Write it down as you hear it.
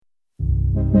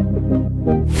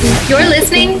You're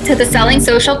listening to the Selling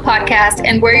Social podcast,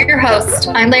 and we're your hosts.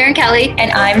 I'm Lauren Kelly. And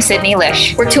I'm Sydney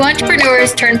Lish. We're two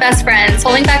entrepreneurs turned best friends,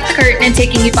 pulling back the curtain and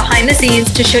taking you behind the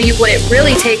scenes to show you what it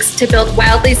really takes to build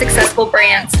wildly successful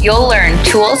brands. You'll learn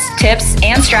tools, tips,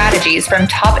 and strategies from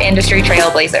top industry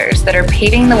trailblazers that are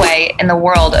paving the way in the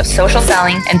world of social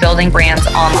selling and building brands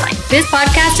online. This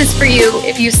podcast is for you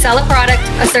if you sell a product,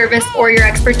 a service, or your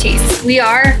expertise. We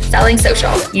are Selling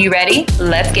Social. You ready?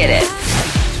 Let's get it.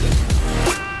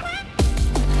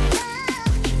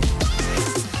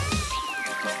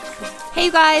 Hey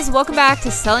you guys, welcome back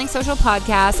to Selling Social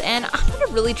Podcast, and I'm going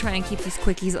to really try and keep these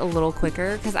quickies a little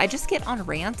quicker because I just get on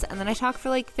rants and then I talk for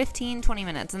like 15, 20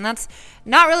 minutes, and that's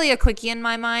not really a quickie in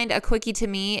my mind. A quickie to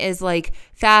me is like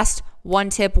fast,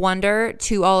 one tip wonder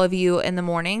to all of you in the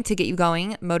morning to get you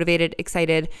going, motivated,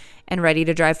 excited, and ready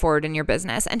to drive forward in your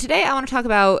business. And today I want to talk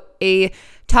about a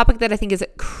topic that I think is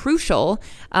crucial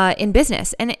in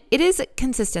business, and it is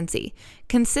consistency.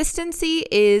 Consistency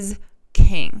is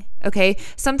king. Okay.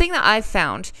 Something that I've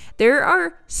found, there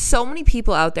are so many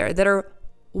people out there that are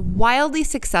wildly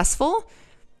successful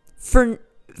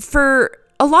for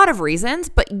a lot of reasons,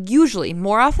 but usually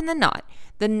more often than not,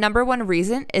 the number one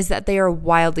reason is that they are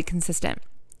wildly consistent.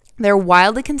 They're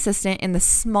wildly consistent in the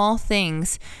small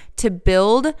things to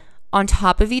build on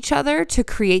top of each other to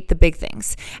create the big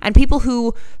things. And people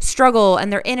who struggle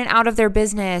and they're in and out of their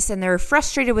business and they're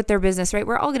frustrated with their business, right?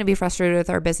 We're all going to be frustrated with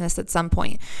our business at some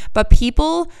point. But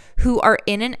people who are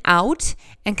in and out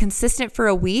and consistent for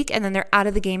a week and then they're out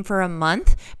of the game for a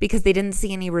month because they didn't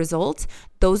see any results,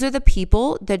 those are the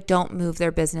people that don't move their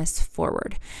business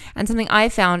forward. And something I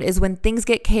found is when things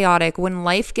get chaotic, when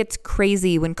life gets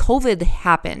crazy, when COVID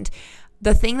happened,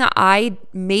 the thing that I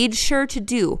made sure to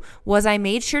do was I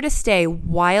made sure to stay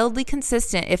wildly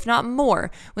consistent, if not more.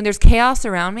 When there's chaos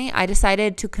around me, I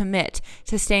decided to commit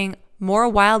to staying more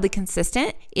wildly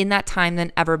consistent in that time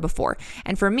than ever before.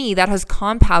 And for me, that has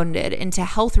compounded into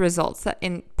health results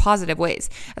in positive ways.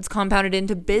 It's compounded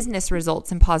into business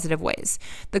results in positive ways.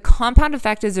 The compound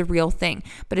effect is a real thing.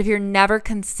 But if you're never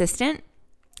consistent,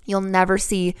 you'll never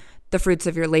see the fruits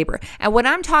of your labor. And when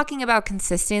I'm talking about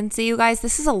consistency, you guys,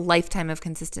 this is a lifetime of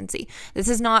consistency. This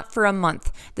is not for a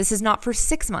month. This is not for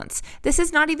 6 months. This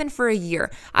is not even for a year.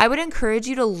 I would encourage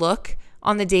you to look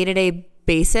on the day-to-day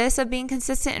basis of being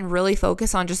consistent and really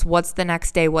focus on just what's the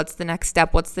next day, what's the next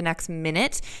step, what's the next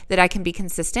minute that I can be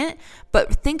consistent.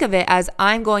 But think of it as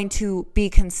I'm going to be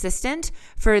consistent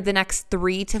for the next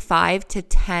 3 to 5 to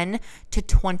 10 to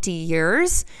 20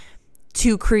 years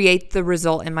to create the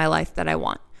result in my life that I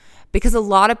want. Because a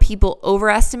lot of people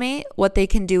overestimate what they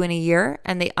can do in a year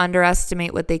and they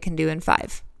underestimate what they can do in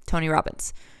 5. Tony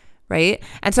Robbins, right?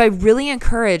 And so I really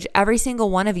encourage every single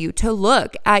one of you to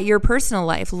look at your personal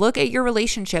life, look at your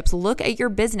relationships, look at your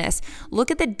business,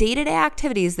 look at the day-to-day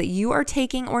activities that you are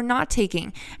taking or not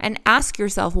taking, and ask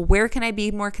yourself, where can I be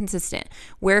more consistent?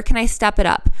 Where can I step it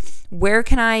up? Where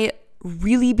can I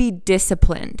really be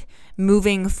disciplined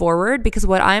moving forward? Because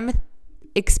what I'm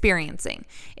experiencing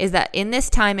is that in this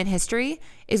time in history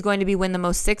is going to be when the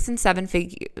most 6 and 7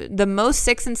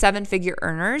 figure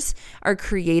earners are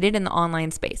created in the online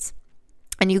space.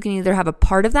 And you can either have a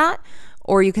part of that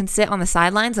or you can sit on the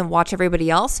sidelines and watch everybody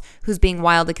else who's being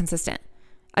wildly consistent.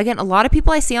 Again, a lot of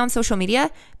people I see on social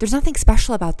media, there's nothing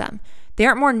special about them. They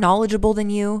aren't more knowledgeable than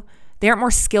you. They aren't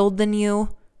more skilled than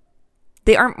you.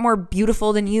 They aren't more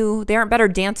beautiful than you. They aren't better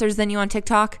dancers than you on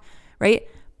TikTok, right?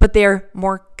 But they're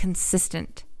more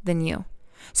consistent than you.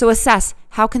 So assess,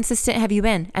 how consistent have you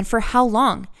been and for how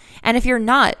long? And if you're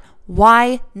not,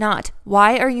 why not?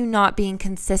 Why are you not being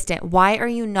consistent? Why are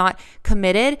you not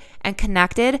committed and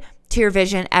connected to your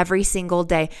vision every single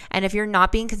day? And if you're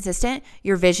not being consistent,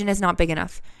 your vision is not big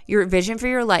enough. Your vision for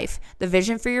your life, the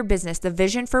vision for your business, the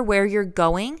vision for where you're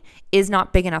going is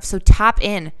not big enough. So tap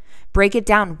in, break it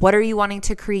down. What are you wanting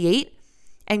to create?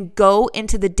 And go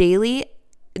into the day-to-day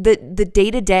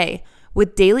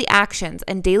with daily actions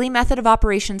and daily method of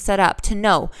operation set up to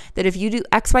know that if you do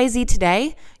XYZ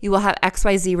today, you will have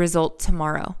XYZ result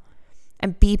tomorrow.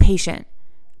 And be patient,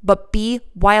 but be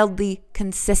wildly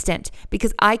consistent,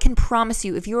 because I can promise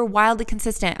you, if you are wildly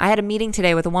consistent, I had a meeting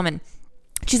today with a woman.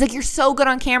 She's like, "You're so good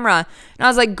on camera." And I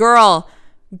was like, "Girl,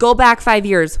 go back 5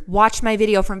 years. Watch my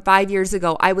video from 5 years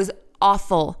ago. I was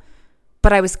awful.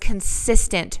 But I was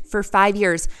consistent for 5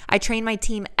 years. I trained my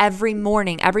team every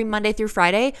morning, every Monday through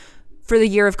Friday for the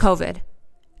year of COVID.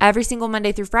 Every single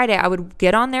Monday through Friday, I would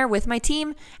get on there with my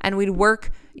team and we'd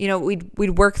work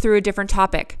through a different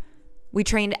topic. We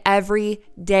trained every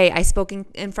day. I spoke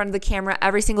in front of the camera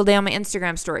every single day on my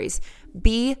Instagram stories.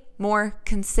 Be more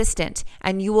consistent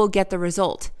and you will get the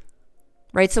result.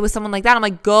 right? So with someone like that, I'm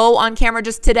like, go on camera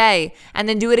just today and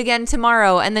then do it again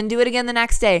tomorrow and then do it again the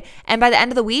next day. And by the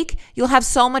end of the week, you'll have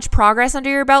so much progress under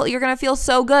your belt. You're going to feel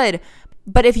so good.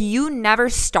 But if you never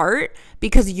start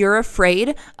because you're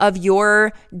afraid of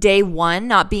your day 1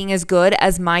 not being as good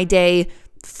as my day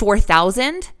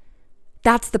 4,000,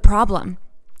 that's the problem.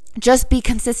 Just be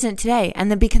consistent today and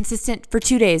then be consistent for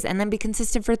 2 days and then be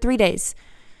consistent for 3 days.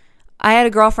 I had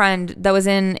a girlfriend that was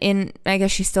in I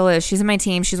guess she still is. She's in my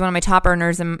team. She's one of my top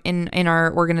earners in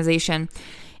our organization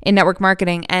in network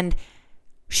marketing. And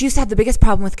she used to have the biggest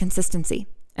problem with consistency.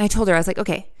 And I told her, I was like,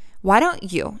 okay, why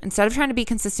don't you, instead of trying to be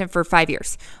consistent for 5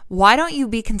 years, why don't you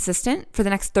be consistent for the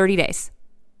next 30 days?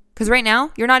 Because right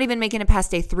now, you're not even making it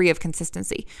past day 3 of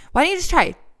consistency. Why don't you just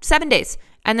try 7 days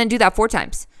and then do that 4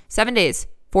 times? 7 days,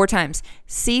 4 times.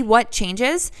 See what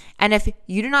changes. And if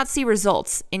you do not see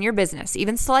results in your business,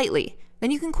 even slightly, then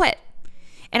you can quit.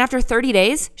 And after 30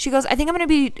 days, she goes, I think I'm going to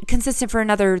be consistent for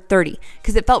another 30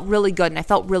 because it felt really good and I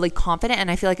felt really confident and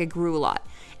I feel like I grew a lot.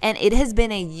 And it has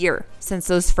been a year since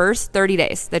those first 30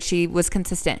 days that she was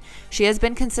consistent. She has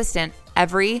been consistent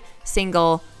every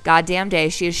single goddamn day.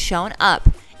 She has shown up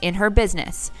in her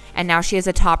business. And now she is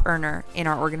a top earner in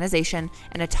our organization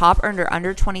and a top earner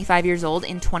under 25 years old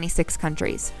in 26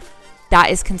 countries. That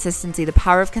is consistency. The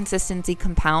power of consistency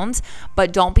compounds,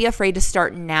 but don't be afraid to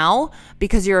start now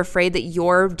because you're afraid that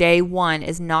your day 1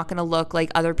 is not going to look like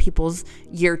other people's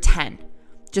year 10.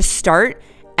 Just start,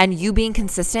 and you being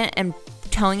consistent and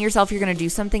telling yourself you're going to do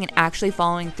something and actually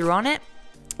following through on it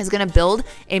is going to build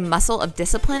a muscle of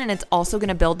discipline, and it's also going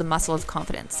to build the muscle of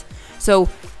confidence. So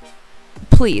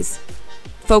please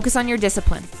focus on your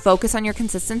discipline, focus on your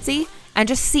consistency, and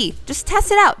just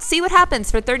test it out. See what happens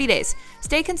for 30 days.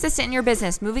 Stay consistent in your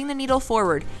business, moving the needle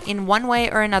forward in one way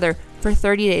or another for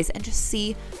 30 days and just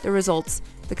see the results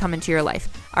that come into your life.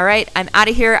 All right, I'm out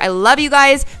of here. I love you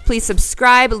guys. Please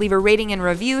subscribe, leave a rating and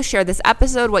review, share this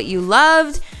episode, what you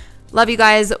loved. Love you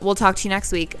guys. We'll talk to you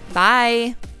next week.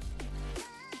 Bye.